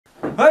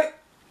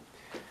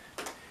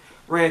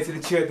Ran into the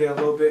chair there a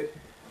little bit.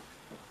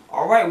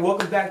 Alright,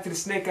 welcome back to the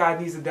Snake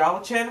Eyez Needs a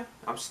Dollar channel.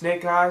 I'm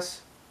Snake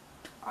Eyez.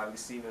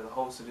 Obviously, you know, the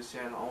host of this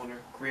channel, owner,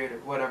 creator,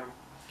 whatever.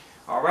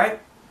 Alright,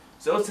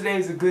 so today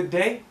is a good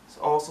day. It's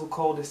also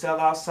cold as hell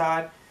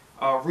outside.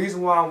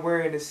 Reason why I'm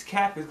wearing this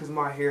cap is because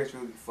my hair is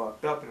really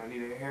fucked up and I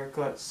need a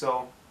haircut.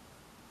 So,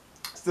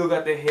 still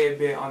got the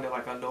headband on there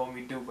like I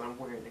normally do, but I'm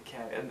wearing the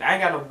cap. And I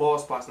ain't got no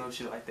bald spots, no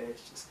shit like that.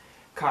 It's just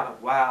kind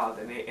of wild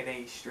and it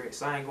ain't straight.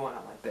 So I ain't going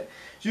out like that.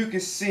 As you can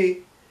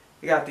see,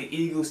 I got the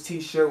Eagles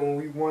t-shirt when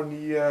we won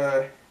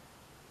the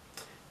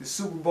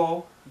Super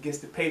Bowl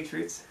against the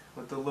Patriots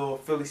with the little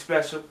Philly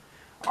special.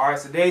 Alright,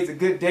 so today's a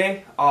good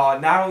day.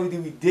 Not only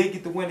did we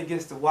get the win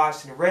against the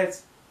Washington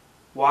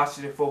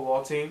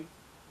football team,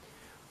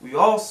 we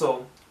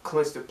also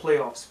clinched the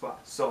playoff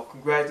spot. So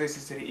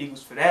congratulations to the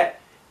Eagles for that.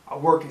 Our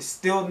work is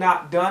still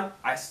not done.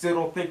 I still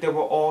don't think that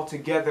we're all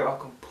together a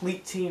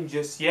complete team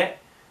just yet.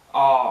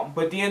 But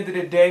at the end of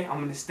the day, I'm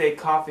going to stay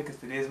confident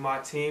because it is my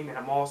team. And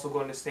I'm also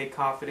going to stay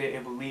confident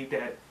and believe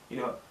that, you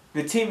know,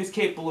 the team is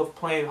capable of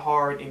playing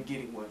hard and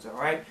getting wins,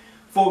 alright?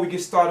 Before we get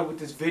started with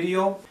this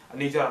video, I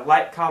need y'all to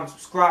like, comment,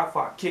 subscribe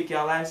before I kick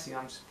y'all ass. See,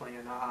 I'm just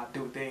playing how I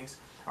do things,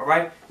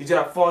 alright? I need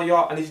y'all to follow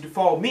y'all. I need you to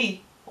follow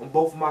me on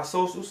both of my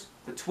socials.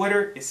 The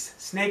Twitter is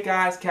Snake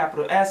Eyez,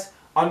 capital S,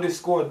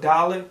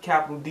 _dollar,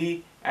 capital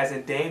D, as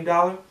in Dame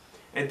Dollar.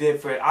 And then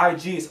for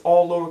IG, it's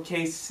all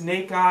lowercase,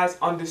 Snake Eyez,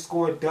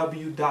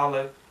 _W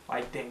dollar,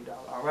 like Dame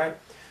Dollar, alright?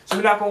 So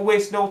we're not going to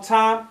waste no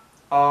time.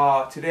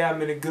 Today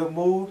I'm in a good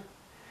mood.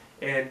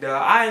 And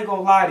I ain't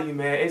going to lie to you,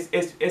 man.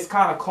 It's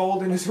kind of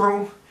cold in this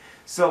room.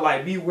 So,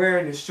 like, me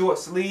wearing the short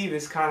sleeve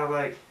is kind of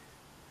like,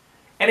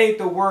 it ain't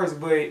the worst,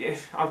 but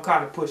I'm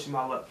kind of pushing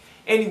my luck.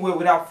 Anyway,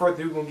 without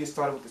further ado, we're going to get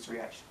started with this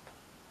reaction.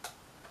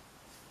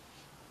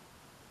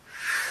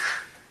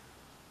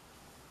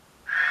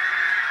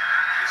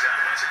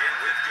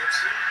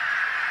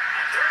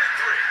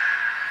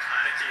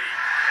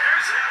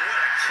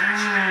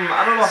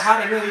 I don't know how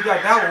the hell you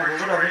got that one,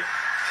 but whatever.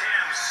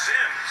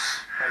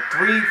 Like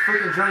 3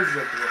 freaking jerseys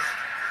up there. He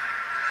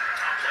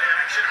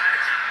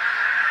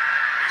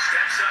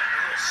steps up, a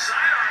little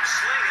sidearm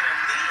sling and a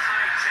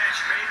knee-high catch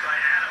made by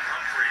Adam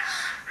Humphries.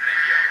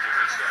 Maybe after the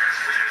good start,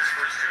 completed his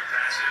first 2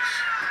 passes.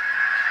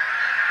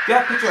 You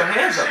gotta put your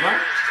hands up, man.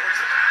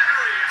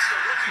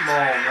 Come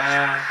on,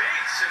 man.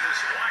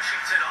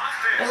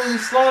 And we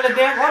slowing the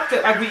damn up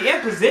there. Like, we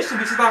in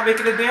position, we just not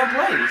making the damn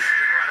plays.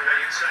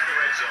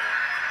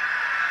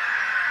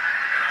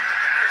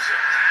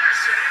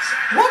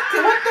 What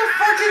the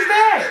fuck is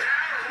that?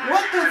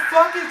 What the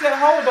fuck is that?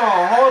 Hold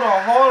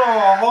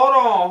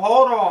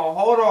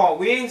on.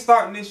 We ain't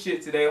starting this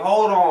shit today.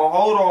 Hold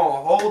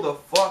the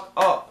fuck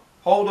up.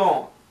 Hold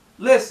on.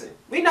 Listen,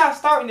 we not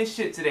starting this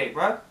shit today,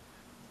 bruh.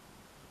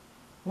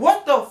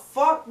 What the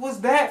fuck was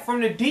that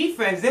from the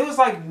defense? There was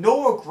like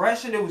no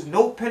aggression. There was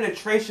no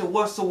penetration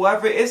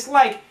whatsoever. It's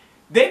like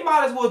they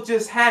might as well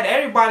just had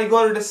everybody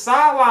go to the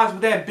sidelines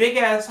with that big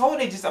ass hole.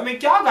 I mean,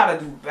 y'all gotta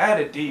do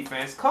better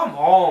defense. Come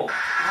on.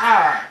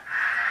 God.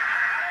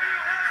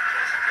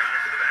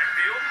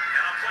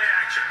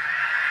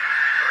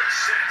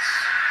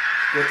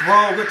 Good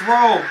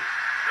throw.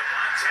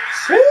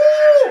 Woo!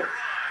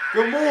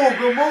 Good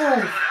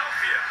move.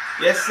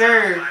 Yes,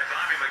 sir.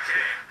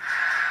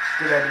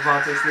 Good at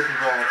Devontae slipping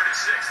ball.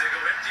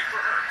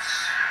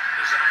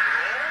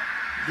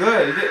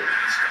 Good. He didn't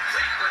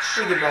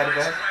get mad at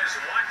that.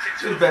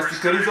 He was best he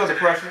could. He was under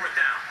pressure.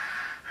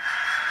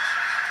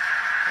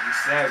 He's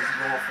savage. He's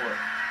going for it.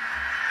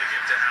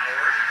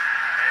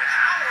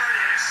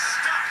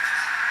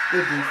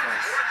 Good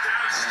defense.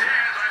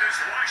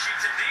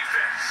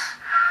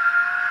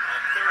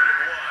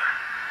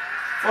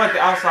 I feel like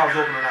the outside was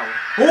open on that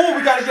one. Oh,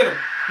 we gotta get him.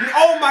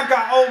 Oh my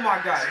god.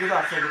 Good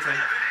job, Singleton.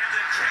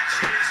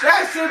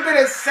 That should have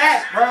been a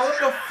sack, bro. What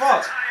the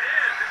fuck?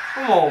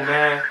 Come on,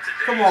 man.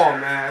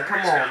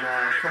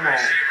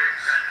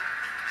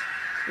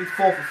 He's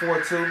 4 for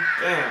 4 too.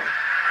 Damn.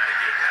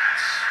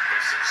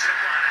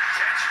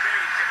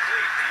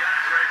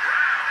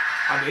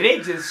 I mean, they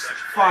just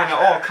finding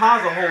all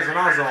kinds of holes in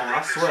our zone,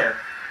 I swear.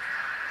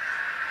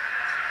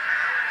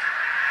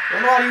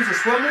 Don't know how to use a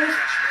swim move?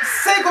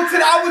 Singleton,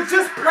 I was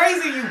just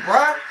praising you,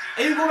 bruh.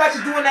 And you go back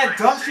to doing that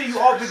dumb shit you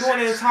all been doing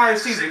the entire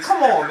season.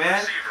 Come on,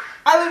 man.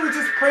 I literally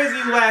just praised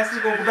you last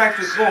week. Gonna go back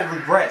to going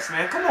regrets,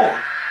 man. Come on.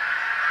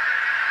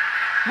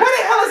 What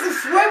the hell is the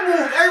swim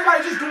move?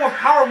 Everybody just doing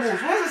power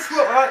moves. Where's the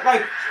swim?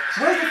 Like,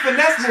 where's the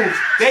finesse moves?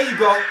 There you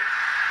go.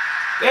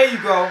 Hey,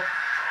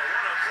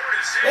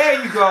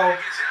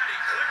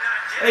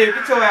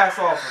 get your ass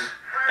off him.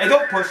 Hey,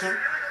 don't push him.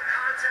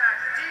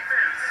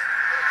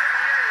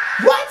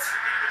 What?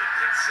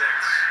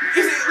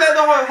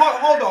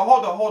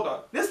 Hold on.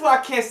 This is what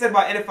I can't say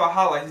about NFL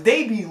highlights.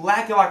 They be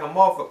lacking like a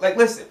motherfucker. Like,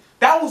 listen,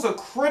 that was a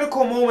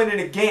critical moment in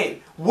the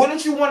game.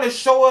 Wouldn't you want to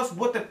show us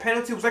what the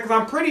penalty was like? Because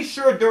I'm pretty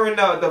sure during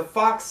the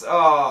Fox,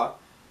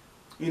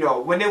 you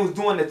know, when they was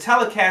doing the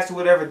telecast or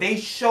whatever, they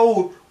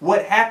showed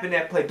what happened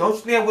that play. Don't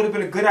you think that would have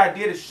been a good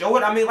idea to show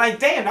it? I mean, like,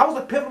 damn, that was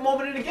a pivotal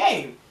moment in the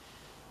game.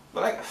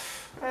 But, like,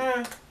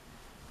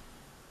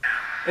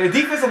 And the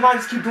defensive line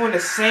just keep doing the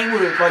same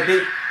with it. Like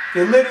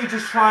they're literally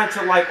just trying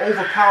to like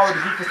overpower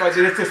the defense. Like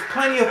there's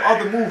plenty of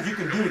other moves you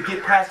can do to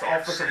get past the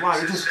offensive line.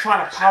 They're just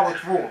trying to power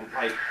through them.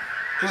 Like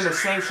doing the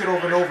same shit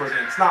over and over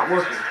again. It's not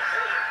working.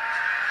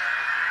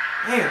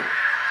 Damn. Sly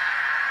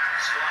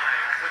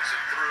puts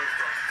it through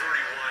from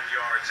 31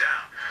 yards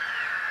out.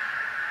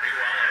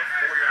 Meanwhile, on a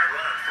 4-yard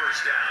run on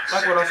first down.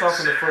 Like what I saw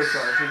from the first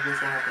yard. See what's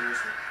gonna happen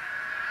this one.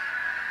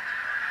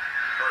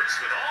 Hurts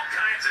with all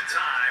kinds of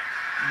time.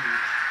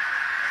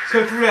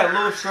 Could have threw that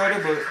little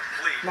strider, but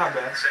not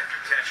bad.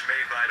 Second catch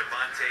made by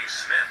Devontae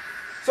Smith.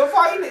 So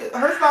far,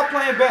 Hurts not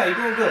playing bad. He's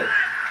doing good.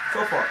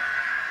 So far.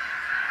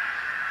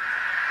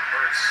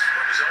 Hurts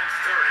from his own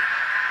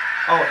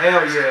 30. Oh,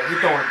 hell yeah. He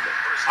throwing.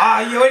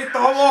 You ain't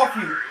throw him off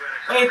you.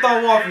 Ain't throw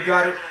him off you,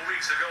 got it.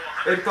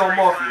 Ain't throw him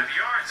off you.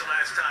 Yards the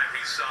last time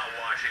he saw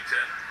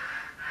Washington.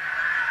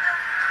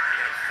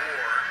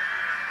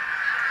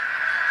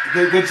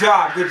 Good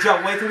job. Good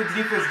job. Wait till the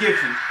defense gives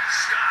you.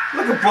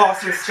 Look at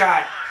Boston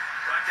Scott.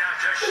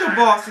 Look at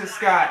Boston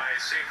Scott.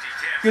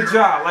 Good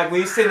job. Like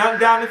when you say nothing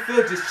down the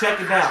field, just check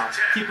it down.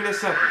 Keeping it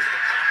simple.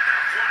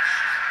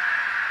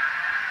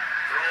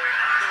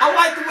 I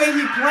like the way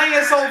he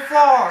playing so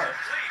far.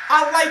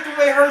 I like the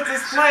way Hurts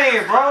is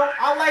playing, bro.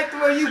 I like the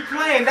way you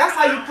playing. That's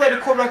how you play the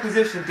quarterback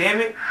position,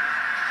 damn it.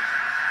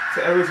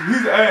 So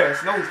he's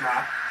ass. No, he's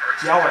not.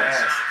 Y'all are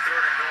ass.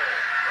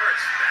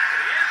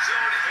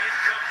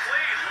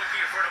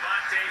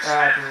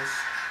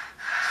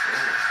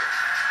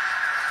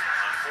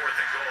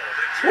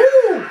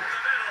 Woo!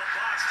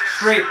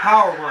 Straight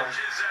power run.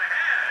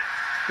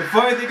 The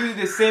funny thing is, we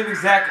did the same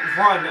exact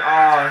run.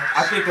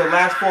 I think the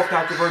last fourth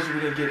down conversion,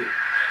 we didn't get it.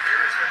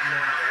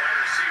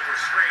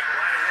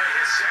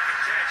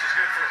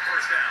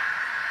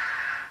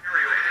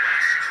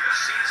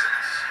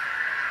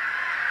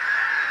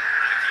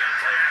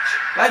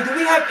 Like, do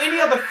we have any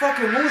other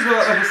fucking moves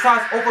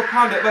besides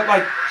overpound it?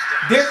 Like,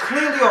 they're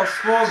clearly are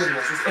stronger than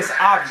us. It's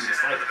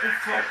obvious. Like, what the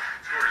fuck?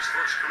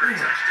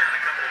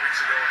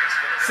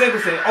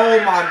 Singleton, oh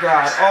my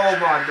god, oh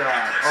my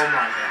god, oh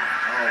my god,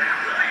 oh my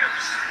god.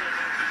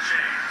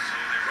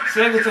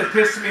 Singleton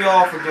pissed me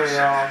off again,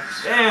 y'all.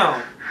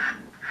 Damn.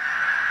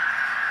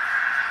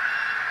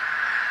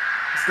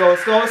 Let's go,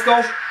 let's go, let's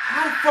go.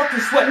 How the fuck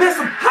did Sweat miss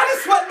him? How did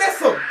Sweat miss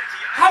him?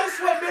 How did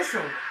Sweat miss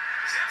him?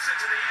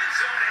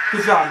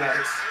 Good job,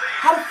 Maddox.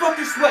 How the fuck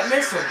did Sweat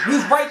miss him? He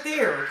was right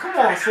there. Come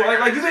on, Sweat.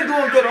 Like, you've been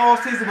doing good all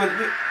season, but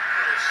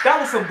that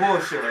was some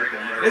bullshit right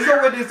there, man.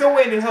 There's no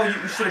way in the hell you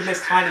should have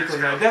missed Heineken,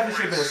 man. Definitely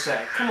should have been a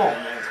sack. Come on,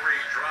 man.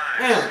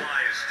 Damn.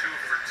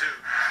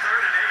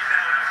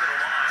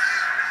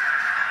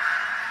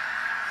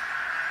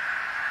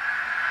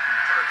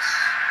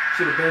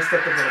 Should have been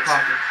stepped up in the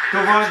pocket.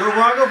 Good run, good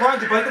run, good run.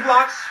 You break the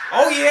blocks.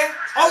 Oh, yeah.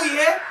 Oh,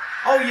 yeah.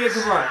 Oh, yeah,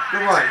 good run.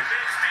 Good run.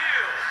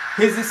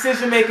 His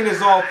decision making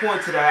is all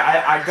point today.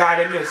 I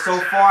gotta admit, so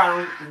far,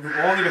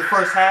 only the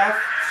first half,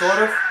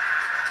 sort of.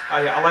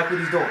 Yeah, I like what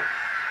he's doing.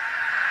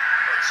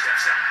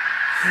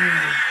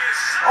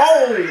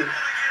 Oh!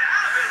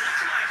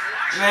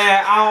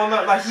 Man, I don't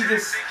know. Like, he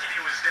just...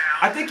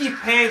 I think he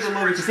panicked a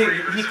little bit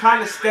because he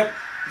kind of stepped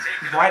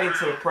right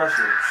into the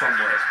pressure somewhere.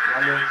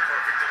 You know what I mean?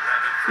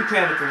 He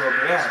panicked a little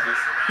bit.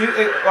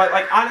 Yeah,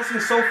 like, honestly,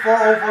 so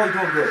far, overall, he's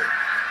doing good.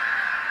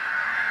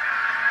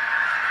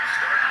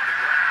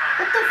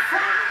 What the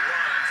fuck?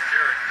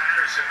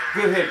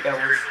 Good hit,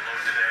 Edwards.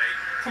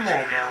 Come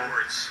on, man.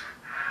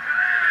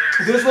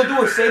 This will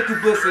do a safety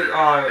blitz.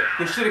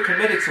 They should have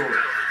committed to it.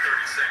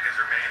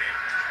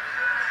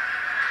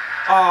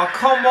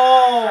 Come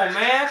on,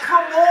 man.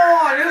 Come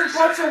on. There's a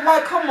bunch of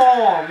white. Come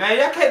on, man.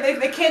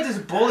 They can't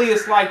just bully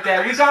us like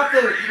that. We got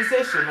the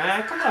position,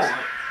 man. Come on.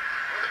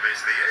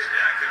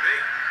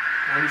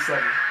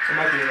 97. It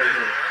might be a little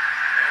bit.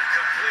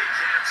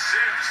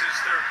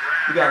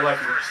 You got lucky.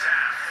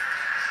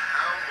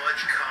 How much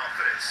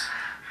confidence?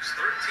 He's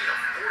 13 of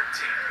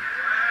 14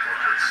 for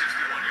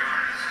 161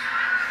 yards.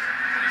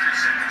 23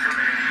 seconds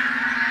remaining.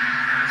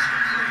 That's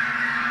complete.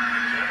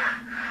 More.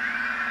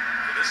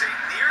 So this is a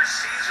near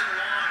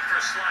season-long for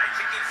Sly,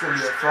 kicking for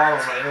his third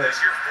team this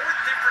year. Fourth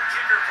different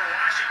kicker for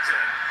Washington.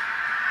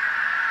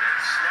 And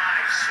Sly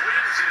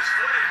swings his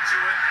foot into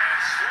it, and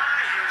Sly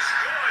is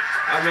good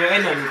from I mean,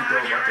 ain't no need to go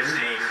about that. 2 yards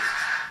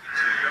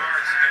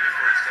to get the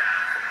first down.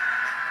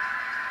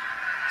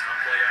 On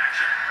play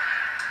action.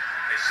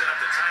 They set up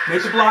the time.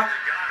 Make the block.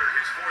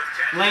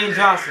 Lane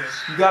Johnson,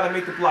 you gotta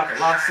make the block a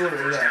lot sooner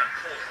than that.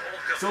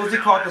 As soon as he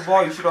caught the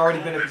ball, you should have already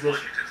been in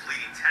position.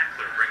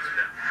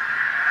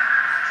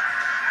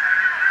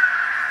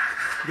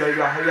 You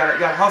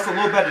gotta hustle a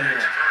little better than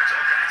that.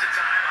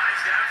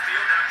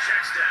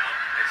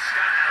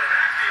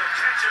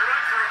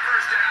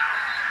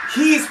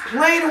 He's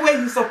playing the way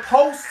he's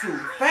supposed to.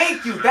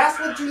 Thank you. That's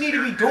what you need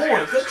to be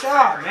doing. Good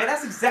job, man.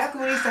 That's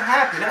exactly what needs to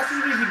happen. That's what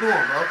you need to be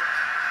doing, bro.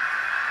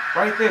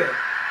 Right there.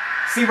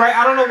 See, right?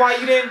 I don't know why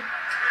you didn't.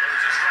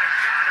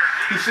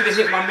 He should have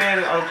hit my man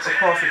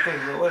across the thing,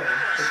 but whatever.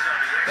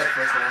 That's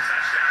first down.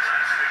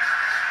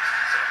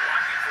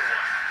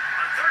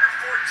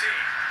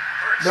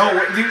 No,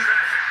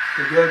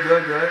 Good,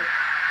 good, good.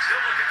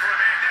 Still looking for a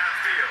man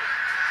downfield.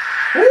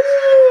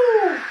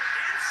 Woo!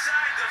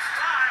 Inside the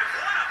 5.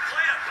 What a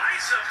play to buy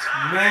some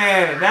time.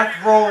 Man, that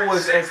throw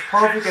was as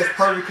perfect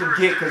can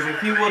get, because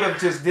if he would have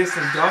just did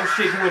some dumb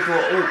shit, he would throw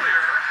a oop.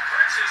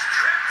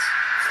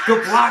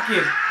 Good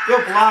blocking.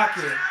 Good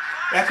blocking.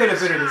 That could have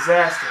been a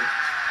disaster.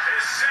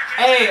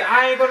 Hey,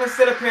 I ain't gonna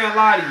sit up here and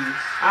lie to you.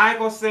 I ain't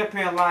gonna sit up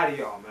here and lie to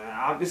y'all,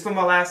 man. This is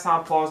my last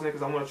time pausing it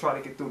because I'm gonna try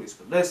to get through this.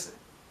 But listen,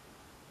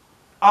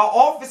 our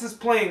offense is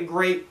playing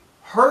great.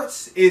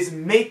 Hurts is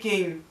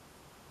making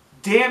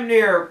damn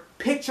near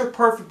picture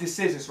perfect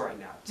decisions right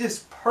now.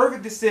 Just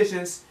perfect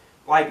decisions.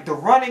 Like, the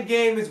running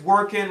game is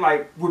working.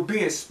 Like, we're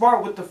being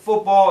smart with the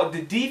football.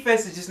 The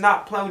defense is just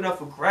not playing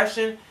enough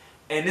aggression.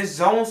 And this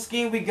zone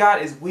scheme we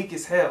got is weak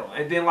as hell.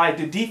 And then, like,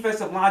 the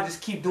defensive line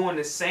just keep doing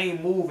the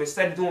same move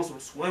instead of doing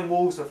some swim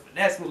moves or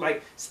finesse moves,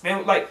 like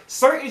spin, like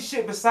certain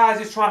shit besides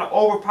just trying to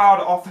overpower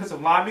the offensive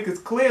line, because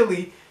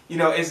clearly, you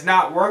know, it's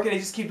not working. They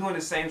just keep doing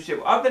the same shit.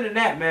 But other than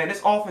that, man,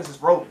 this offense is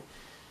rolling.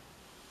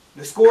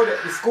 The score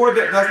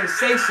that doesn't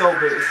say so,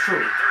 but it's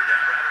true.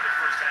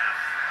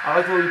 I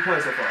like the way you're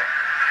playing so far.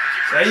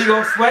 There you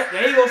go, Sweat.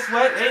 There you go,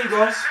 Sweat. There you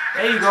go.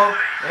 There you go.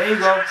 There you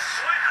go.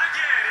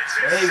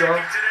 There you go.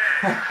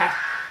 Jalen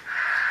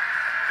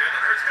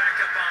Hurts back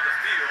up on the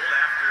field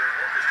after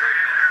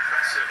orchestrating an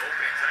impressive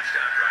opening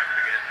touchdown drive to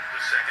begin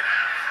the second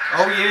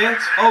half. Oh yeah.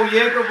 Oh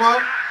yeah, good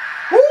run.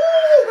 Woo!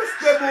 Good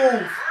spin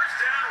move.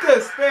 Good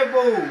spin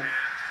move.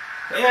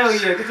 Hell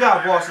yeah. Good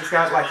job, Boston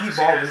Scott. Like, he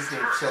balling this game,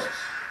 so.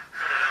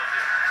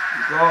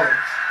 He's balling.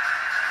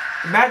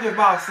 Imagine if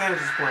Miles Sanders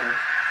was playing.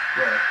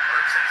 Yeah.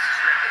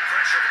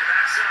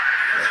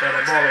 Got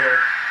that ball away.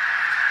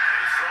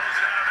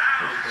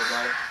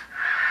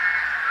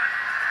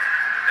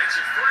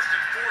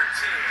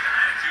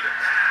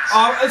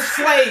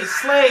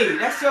 Slade.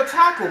 That's your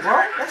tackle,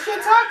 bro. That's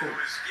your tackle.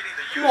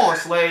 Come on,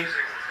 Slade.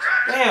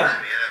 Damn.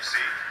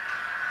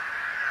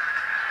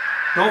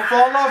 Don't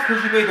fall off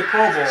because you made the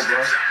Pro Bowl,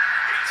 bro.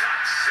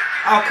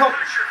 Oh, come.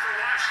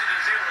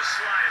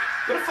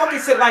 What the fuck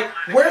is it? Like,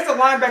 where's the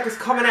linebackers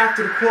coming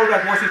after the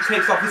quarterback once he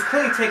takes off? He's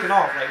clearly taking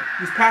off. Like,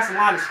 he's past the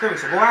line of scrimmage,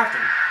 so go after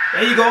him.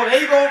 There you go. There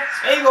you go.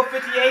 There you go,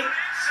 58.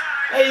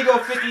 There you go,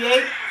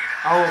 58.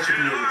 I don't know what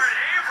 58 is.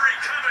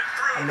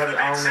 I don't know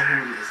who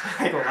he is.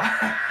 I ain't gonna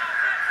lie.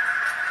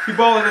 He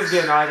balling this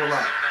game, I ain't gonna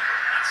lie.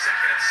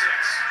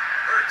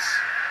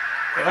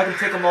 I like him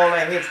take them all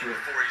that hits, but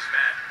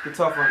good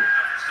tough running.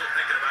 Still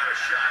thinking about a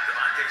shot.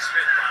 Devontae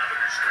Smith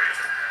monitors screen.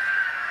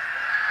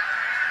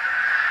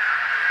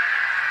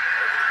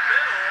 Over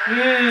the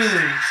middle. And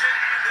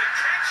the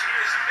catch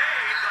is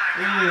made by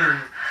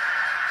Connor.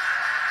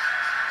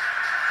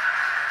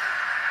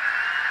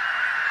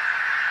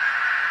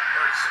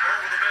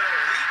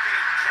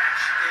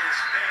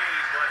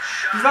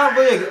 He's not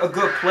really a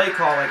good play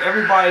call. Like,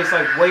 everybody's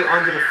like way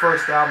under the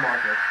first down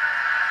marker.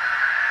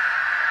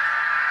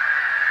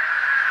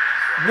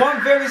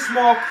 One very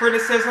small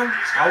criticism,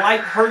 I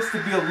like Hurts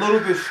to be a little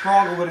bit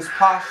stronger with his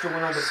posture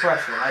when under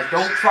pressure. Like,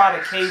 don't try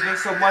to cave in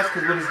so much,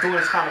 because what he's doing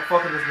is kind of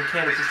fucking his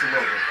mechanics just a little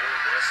bit.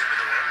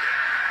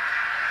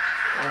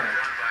 Alright.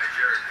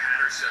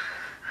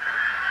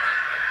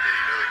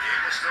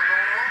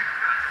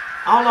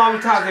 I don't know how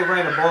many times they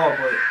ran the ball,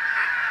 but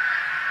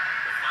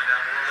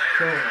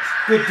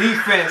good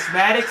defense,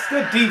 Maddox.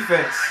 Good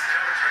defense.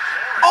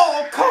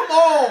 Oh, come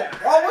on,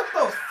 bro. What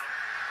the?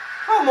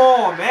 Come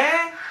on,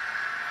 man.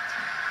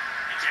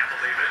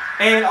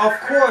 And of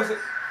course,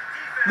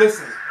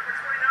 listen.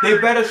 They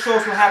better show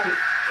us what happened.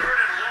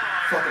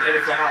 Fucking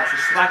NFL House.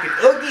 It's slacking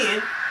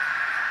again.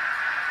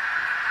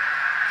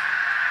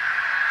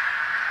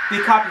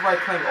 They copyright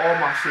claim all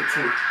my shit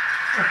too.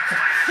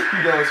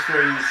 You know it's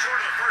crazy.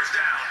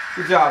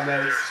 Good job,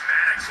 Maddox.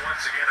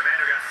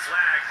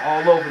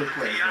 All over the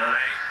place, man.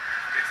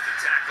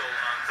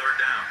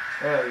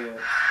 Hell yeah.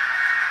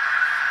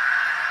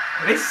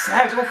 They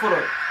savage. Go for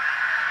the.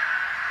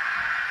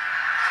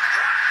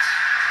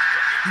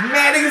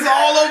 Man, niggas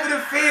all over the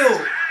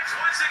field.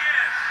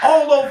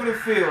 All over the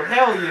field.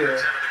 Hell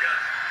yeah.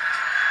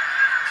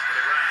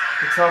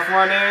 The tough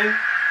run in.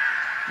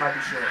 Might be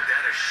short.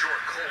 That is short.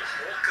 Cole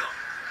Holcomb,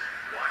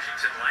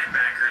 Washington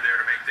linebacker there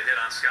to make the hit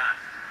on Scott.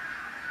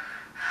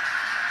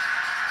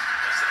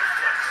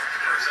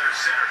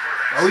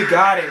 Oh, we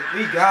got it.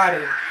 We got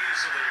it.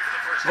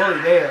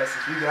 Holy there,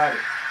 we got it.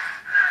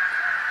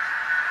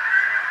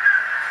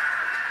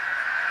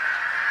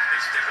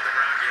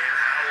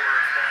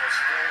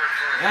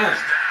 Yeah.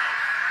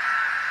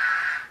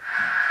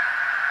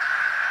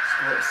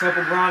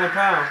 Simple ground and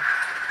pound.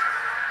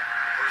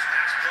 First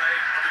pass play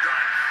of the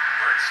drive.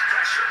 Hurts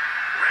pressure.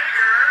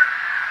 Rager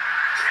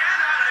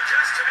cannot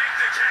adjust to make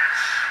the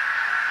catch.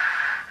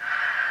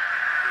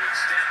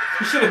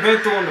 He should have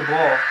been throwing the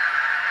ball.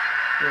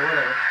 Yeah,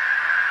 whatever.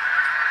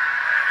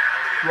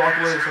 Walk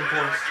away with some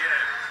points.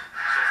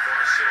 So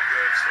far, so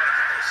good. Sweat a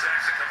couple of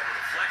sacks, a couple of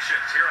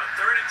deflections here on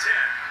 3rd and 10.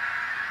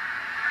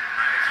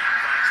 Nake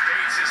finds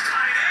Bates, is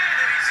tied in,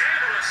 and he's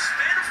able to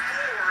spin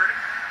forward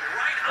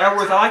right.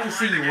 Edwards, I like to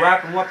see you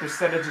wrap him up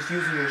instead of just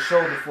using your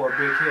shoulder for a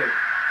big hit.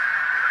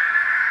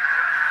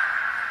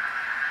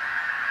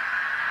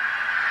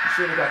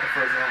 should have got the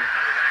first down. Out of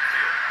the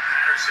backfield,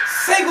 Patterson.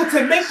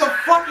 Singleton, make the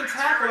fucking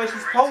tackle like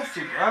he's supposed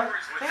to, bro.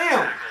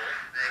 Damn.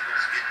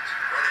 Bengals get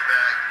running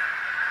back.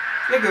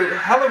 Nigga,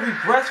 hella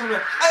regrets from the.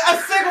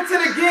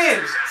 Singleton again!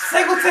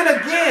 Singleton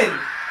again!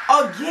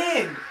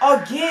 Again!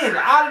 Out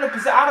of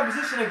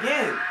position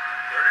again. 35 now.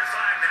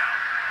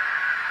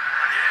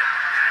 Again,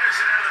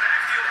 Patterson out of the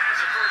backfield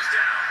has a first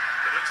down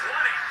to the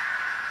 20.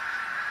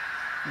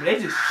 I mean, they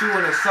just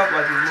shooing us up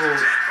like these little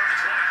 10 from the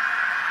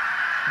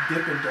 20.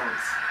 dipping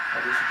dunks,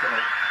 I guess you call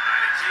it.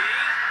 Nake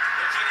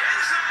looking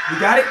end zone. We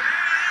got it? And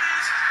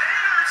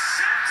it is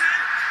intercepted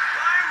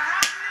by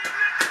Rodney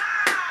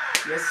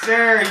McLeod. Yes,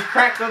 sir. He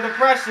cracked under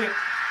pressure.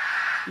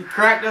 And one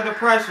of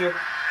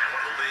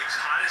the league's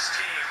hottest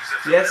teams,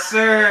 the Yes, sir.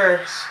 Philadelphia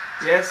Eagles.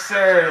 Yes,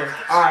 sir.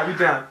 All right, we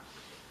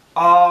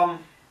done.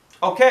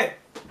 Okay.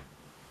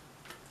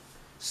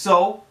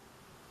 So,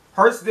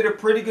 Hurts did a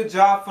pretty good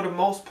job for the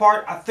most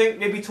part. I think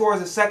maybe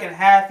towards the second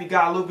half, he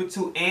got a little bit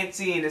too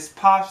antsy, and his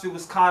posture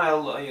was kind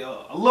of a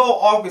little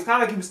awkward. It's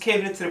kind of like he was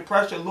caving into the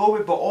pressure a little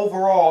bit, but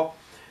overall,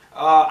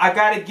 I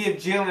got to give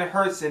Jalen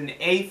Hurts an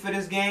A for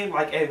this game,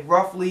 like at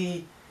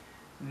roughly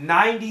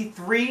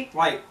 93.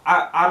 Like,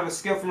 out of a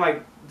scale from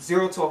like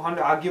 0 to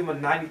 100, I'll give him a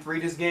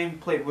 93 this game. He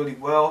played really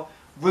well.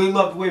 Really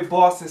loved the way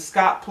Boston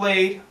Scott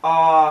played.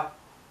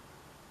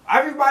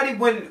 Everybody,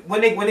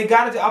 when they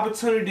got the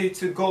opportunity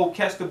to go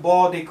catch the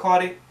ball, they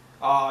caught it.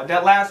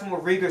 That last one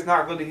with Rieger is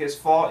not really his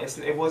fault.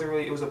 It wasn't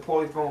really. It was a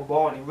poorly thrown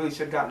ball, and he really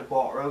should have gotten the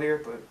ball earlier.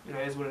 But you know,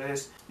 it is what it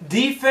is.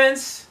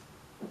 Defense,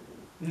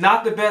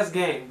 not the best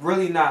game.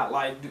 Really not.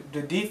 Like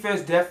the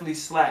defense definitely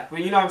slacked.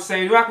 But you know what I'm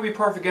saying? You're not gonna be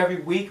perfect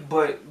every week,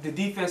 but the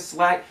defense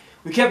slacked.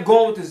 We kept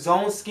going with the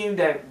zone scheme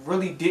that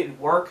really didn't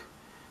work.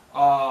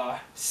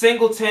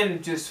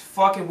 Singleton just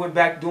fucking went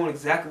back doing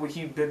exactly what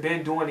he'd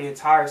been doing the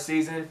entire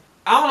season.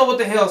 I don't know what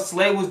the hell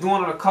Slade was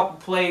doing on a couple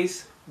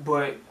plays,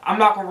 but I'm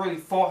not going to really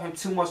fault him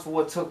too much for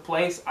what took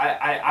place.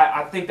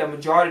 I think that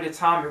majority of the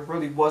time it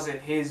really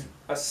wasn't his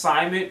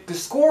assignment. The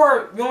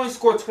score, we only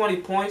scored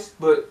 20 points,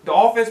 but the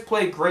offense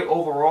played great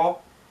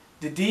overall.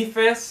 The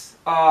defense,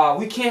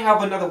 we can't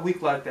have another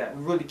week like that.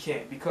 We really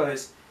can't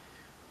because,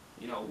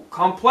 you know,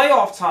 come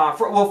playoff time.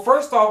 Well,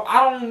 first off,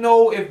 I don't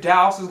know if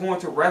Dallas is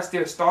going to rest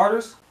their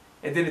starters.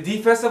 And then the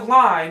defensive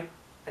line,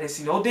 I didn't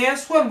see no damn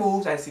swim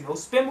moves. I didn't see no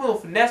spin moves, no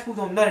finesse moves,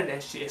 no none of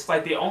that shit. It's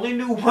like they only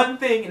knew one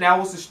thing, and that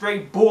was a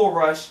straight bull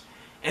rush.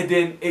 And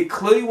then it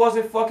clearly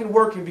wasn't fucking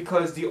working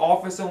because the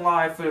offensive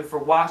line for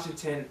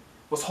Washington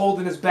was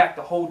holding us back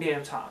the whole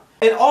damn time.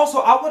 And also,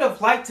 I would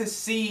have liked to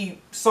see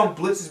some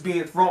blitzes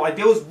being thrown. Like,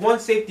 there was one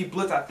safety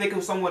blitz, I think it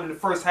was someone in the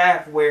first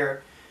half,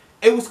 where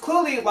it was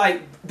clearly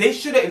like they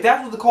should have, if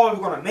that was the call they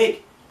were going to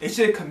make, they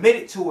should have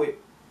committed to it.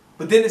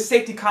 But then the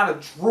safety kind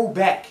of drew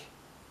back.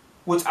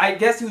 Which I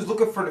guess he was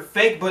looking for the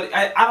fake, but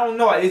I don't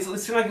know. It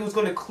seemed like it was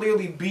going to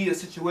clearly be a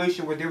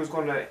situation where they was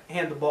going to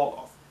hand the ball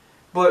off.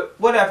 But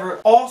whatever.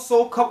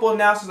 Also, a couple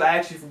announcements I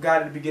actually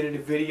forgot at the beginning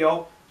of the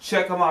video.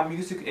 Check out my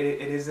music. It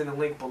is in the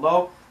link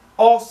below.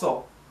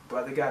 Also,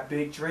 brother got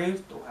big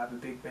dreams, don't have a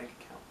big bank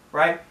account,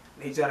 right?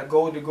 Need y'all to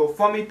go to the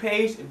GoFundMe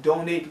page and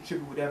donate,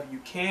 contribute whatever you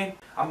can.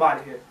 I'm out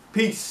of here.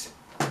 Peace.